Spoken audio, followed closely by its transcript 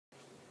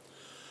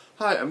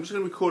Hi, I'm just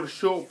going to record a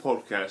short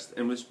podcast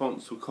in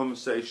response to a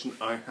conversation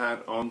I had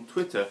on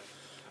Twitter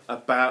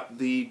about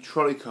the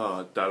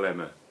Trolleycar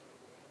Dilemma.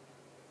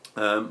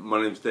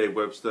 My name's Dave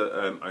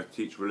Webster. I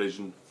teach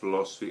religion,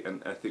 philosophy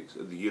and ethics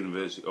at the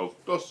University of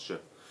Gloucestershire.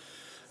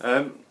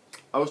 I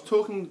was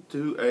talking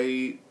to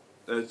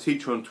a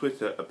teacher on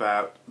Twitter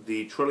about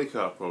the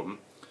trolleycar problem,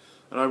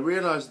 and I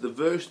realised the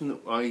version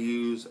that I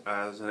use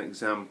as an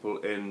example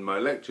in my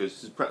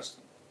lectures perhaps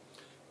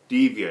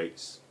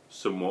deviates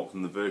somewhat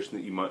from the version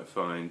that you might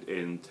find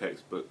in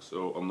textbooks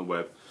or on the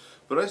web,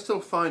 but I still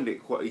find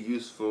it quite a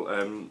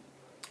useful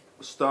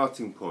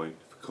starting point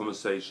for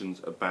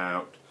conversations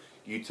about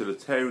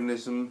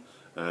utilitarianism,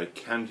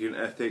 Kantian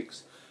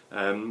ethics,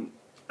 and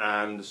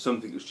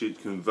something that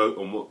students can vote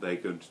on what they're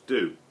going to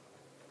do.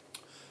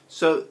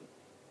 So,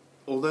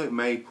 although it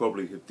may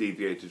probably have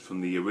deviated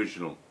from the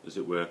original, as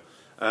it were,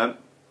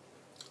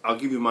 I'll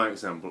give you my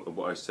example of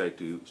what I say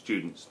to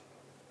students.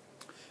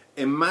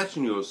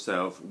 Imagine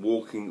yourself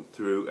walking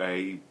through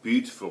a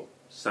beautiful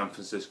San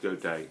Francisco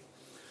day,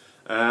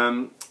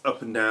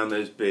 up and down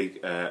those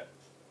big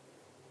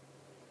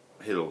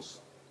hills,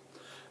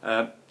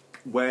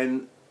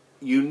 when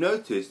you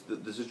notice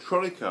that there's a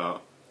trolley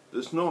car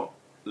that's not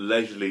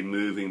leisurely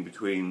moving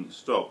between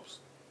stops,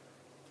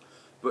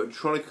 but a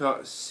trolley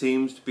car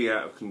seems to be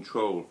out of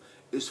control.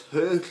 It's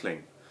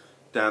hurtling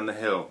down the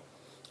hill.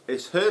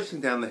 It's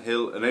hurtling down the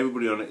hill and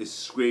everybody on it is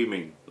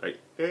screaming like,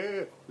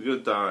 we're going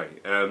to die.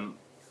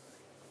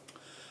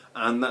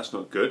 And that's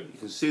not good. You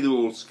can see they're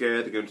all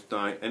scared, they're going to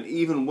die. And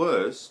even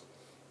worse,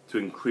 to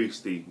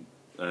increase the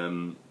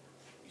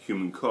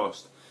human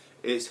cost,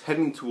 it's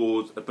heading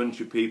towards a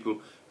bunch of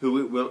people who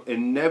it will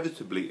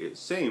inevitably, it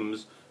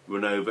seems,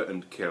 run over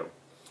and kill.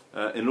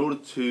 In order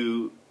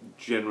to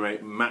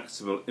generate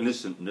maximal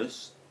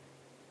innocence,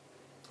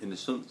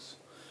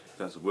 if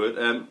that's a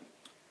word,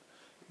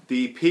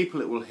 the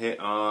people it will hit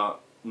are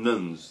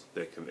nuns.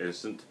 They're kind of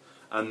innocent,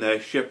 and they're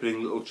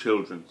shepherding little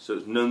children. So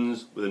it's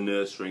nuns with a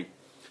nursery,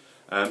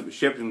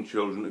 shepherding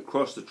children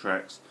across the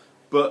tracks.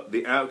 But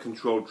the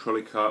out-of-control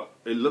trolley car,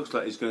 it looks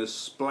like it's going to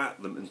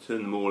splat them and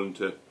turn them all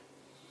into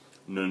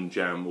nun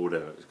jam or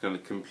whatever. It's going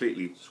to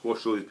completely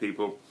squash all these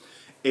people.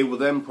 It will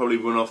then probably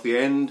run off the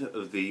end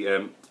of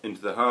the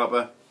into the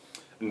harbour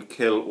and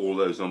kill all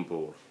those on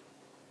board.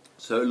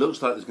 So it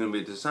looks like there's going to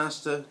be a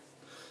disaster.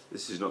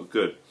 This is not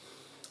good.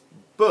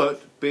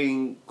 But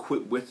being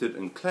quick-witted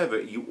and clever,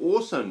 you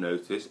also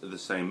notice at the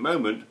same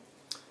moment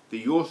that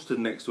you're stood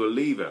next to a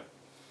lever.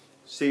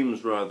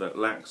 Seems rather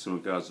lax in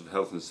regards of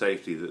health and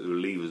safety that there are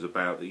levers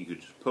about that you could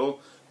just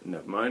pull, but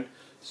never mind.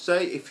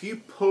 Say if you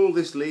pull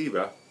this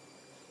lever,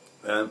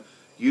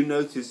 you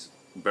notice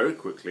very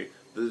quickly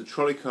that the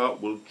trolley car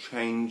will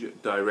change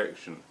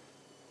direction.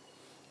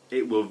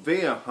 It will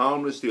veer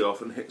harmlessly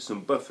off and hit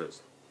some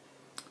buffers.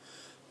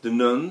 The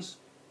nuns,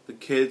 the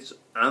kids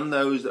and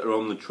those that are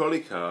on the trolley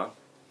car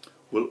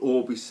will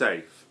all be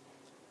safe,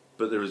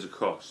 but there is a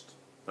cost.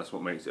 That's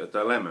what makes it a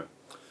dilemma.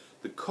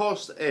 The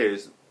cost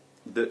is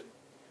that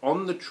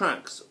on the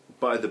tracks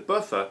by the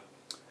buffer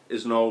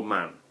is an old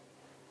man.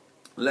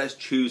 Let's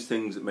choose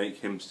things that make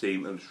him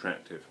seem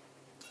unattractive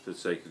for the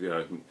sake of the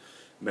argument.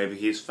 Maybe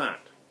he is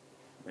fat,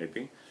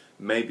 maybe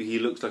he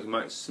looks like he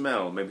might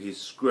smell, maybe he's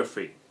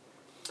scruffy,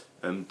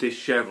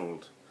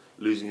 dishevelled,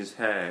 losing his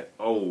hair,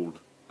 old,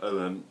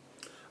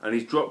 and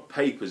he's dropped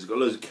papers. He's got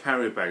loads of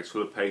carrier bags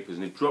full of papers,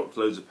 and he's dropped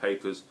loads of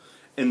papers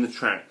in the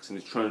tracks, and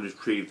he's trying to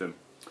retrieve them.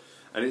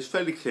 And it's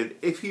fairly clear that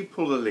if you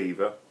pull the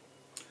lever,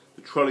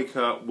 the trolley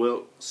car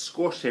will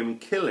squash him and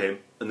kill him,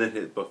 and then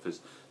hit the buffers.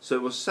 So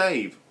it will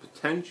save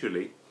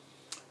potentially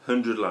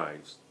 100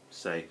 lives.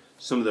 Say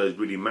some of those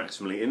really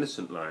maximally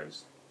innocent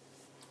lives,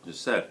 as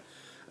I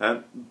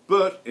said.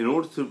 But in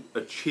order to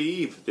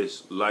achieve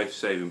this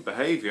life-saving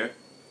behaviour,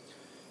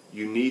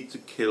 you need to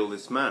kill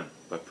this man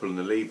by pulling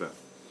the lever.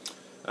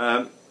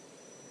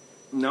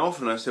 Now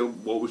often I say,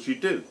 what would you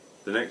do?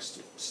 The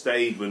next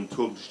stage when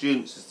talking to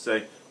students is to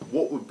say,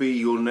 what would be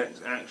your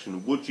next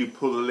action? Would you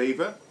pull the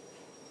lever?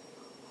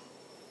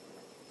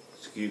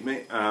 Excuse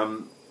me.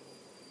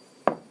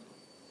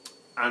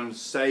 And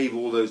save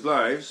all those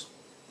lives?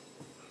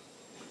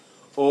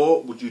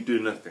 Or would you do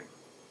nothing?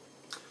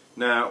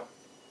 Now,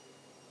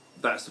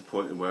 that's the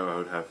point where I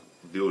would have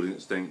the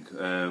audience think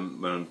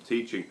when I'm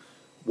teaching,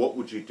 what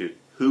would you do?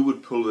 Who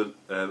would pull the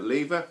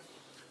lever?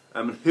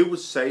 And who would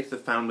say to the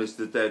families of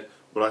the dead,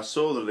 well, I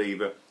saw the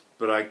lever,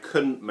 but I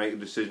couldn't make a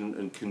decision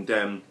and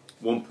condemn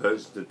one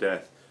person to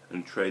death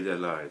and trade their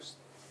lives.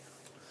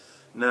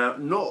 Now,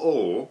 not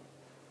all,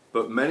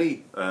 but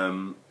many,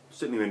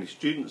 certainly many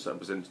students I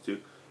presented to,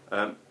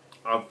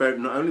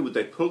 not only would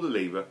they pull the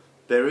lever,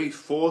 they're very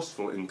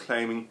forceful in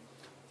claiming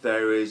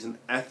there is an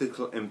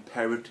ethical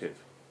imperative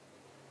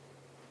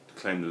to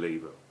claim the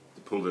lever,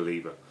 to pull the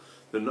lever.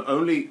 That not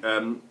only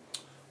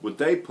would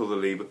they pull the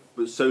lever,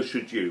 but so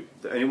should you.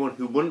 That anyone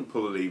who wouldn't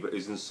pull the lever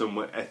is in some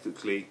way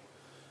ethically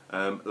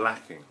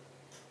lacking.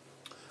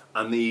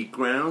 And the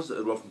grounds that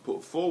are often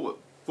put forward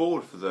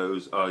for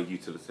those are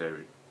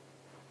utilitarian.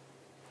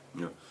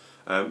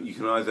 You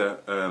can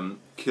either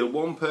kill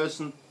one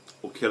person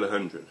or kill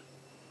 100.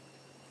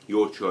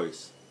 Your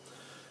choice.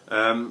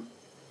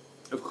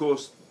 Of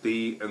course,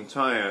 the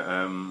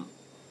entire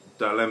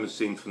dilemma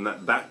seen from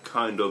that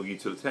kind of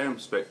utilitarian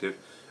perspective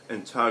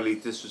entirely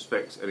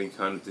disrespects any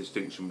kind of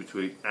distinction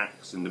between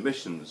acts and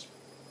omissions,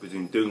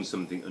 between doing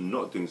something and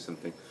not doing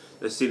something.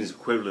 They're seen as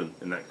equivalent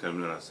in that kind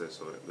of analysis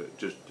of it. That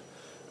just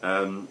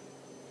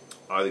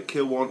either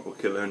kill one or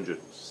kill 100,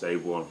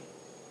 save one,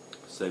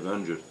 save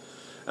 100.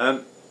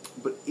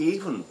 But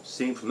even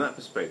seen from that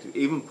perspective,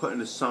 even putting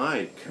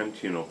aside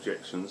Kantian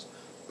objections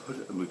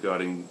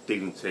regarding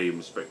dignity and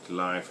respect to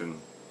life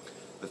and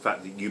the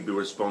fact that you'd be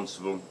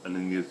responsible, and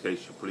in the other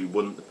case you probably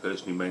wouldn't, the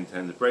person who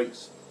maintained the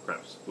brakes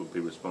perhaps would be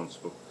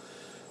responsible.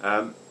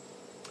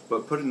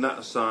 But putting that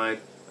aside,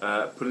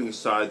 putting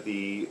aside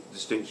the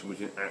distinction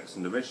between acts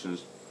and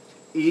omissions,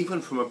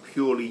 even from a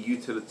purely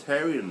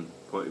utilitarian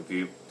point of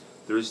view,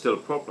 there is still a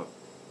problem.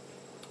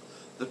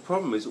 The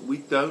problem is that we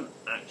don't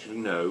actually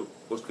know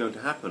what's going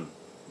to happen.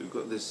 We've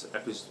got this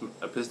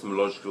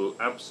epistemological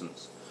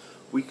absence.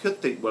 We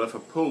could think, well, if I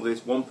pull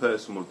this, one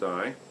person will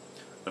die,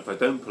 and if I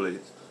don't pull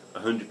it,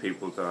 100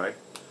 people will die.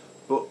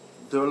 But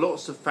there are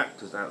lots of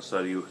factors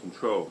outside of your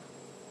control.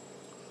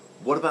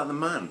 What about the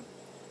man?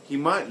 He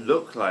might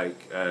look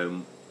like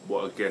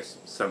what I guess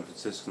San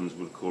Franciscans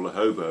would call a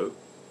hobo,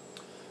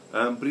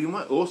 but he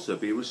might also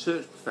be a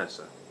research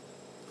professor.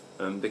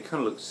 They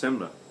kind of look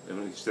similar. I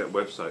mean, you see that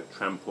website,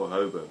 Tramp or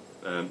Hobo.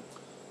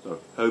 Sorry,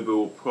 Hobo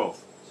or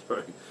Prof.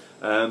 Sorry.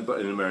 But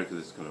in America,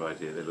 this kind of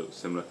idea, they look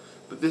similar.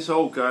 But this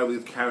old guy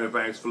with carrier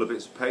bags full of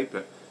bits of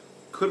paper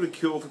could have a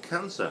cure for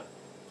cancer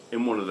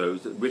in one of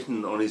those, that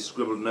written on his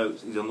scribbled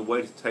notes he's on the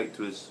way to take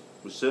to his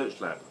research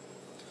lab,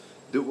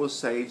 that will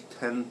save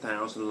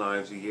 10,000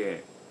 lives a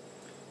year.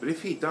 But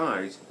if he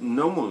dies,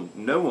 no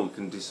one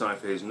can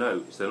decipher his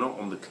notes. They're not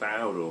on the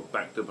cloud or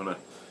backed up on a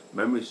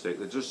memory stick.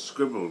 They're just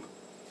scribbled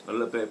on a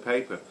little bit of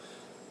paper.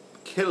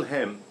 Kill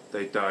him,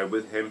 they die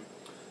with him.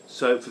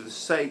 So for the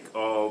sake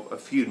of a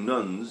few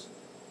nuns,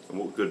 and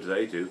what good do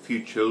they do? A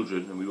few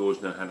children, and we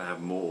always know how to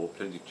have more,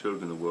 plenty of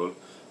children in the world.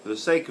 For the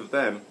sake of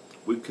them,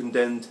 we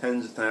condemn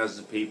tens of thousands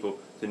of people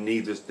to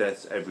needless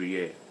deaths every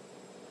year.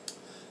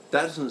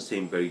 That doesn't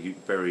seem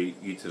very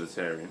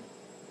utilitarian.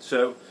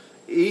 So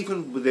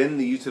even within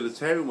the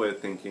utilitarian way of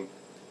thinking,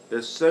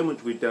 there's so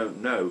much we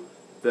don't know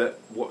that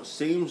what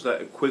seems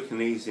like a quick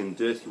and easy and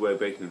dirty way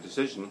of making a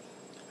decision,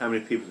 how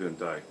many people are going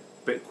to die?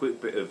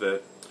 Quick bit of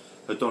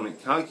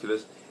hedonic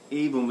calculus.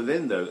 Even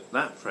within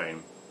that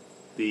frame,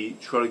 the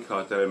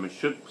Trolleycar Dilemma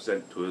should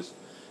present to us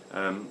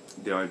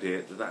the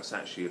idea that that's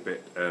actually a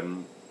bit,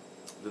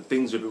 that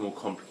things are a bit more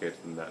complicated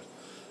than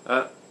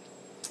that.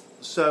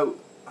 So,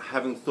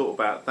 having thought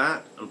about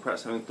that, and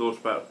perhaps having thought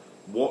about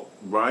what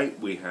right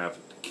we have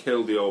to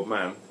kill the old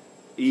man,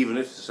 even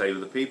if to save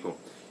other people,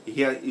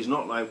 he's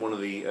not like one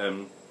of the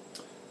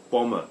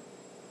bomber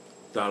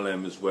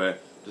dilemmas where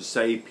to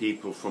save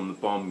people from the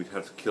bomb we'd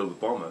have to kill the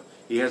bomber.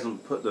 He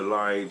hasn't put the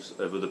lives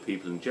of other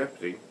people in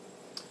jeopardy.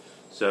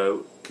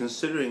 So,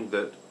 considering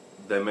that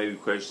there may be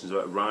questions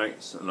about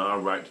rights and our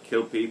right to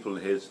kill people,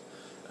 his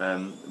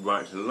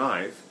right to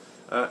life,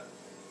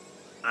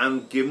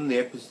 and given the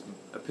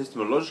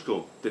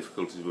epistemological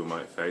difficulties we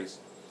might face,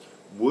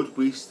 would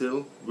we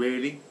still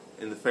really,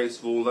 in the face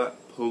of all that,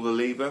 pull the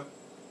lever?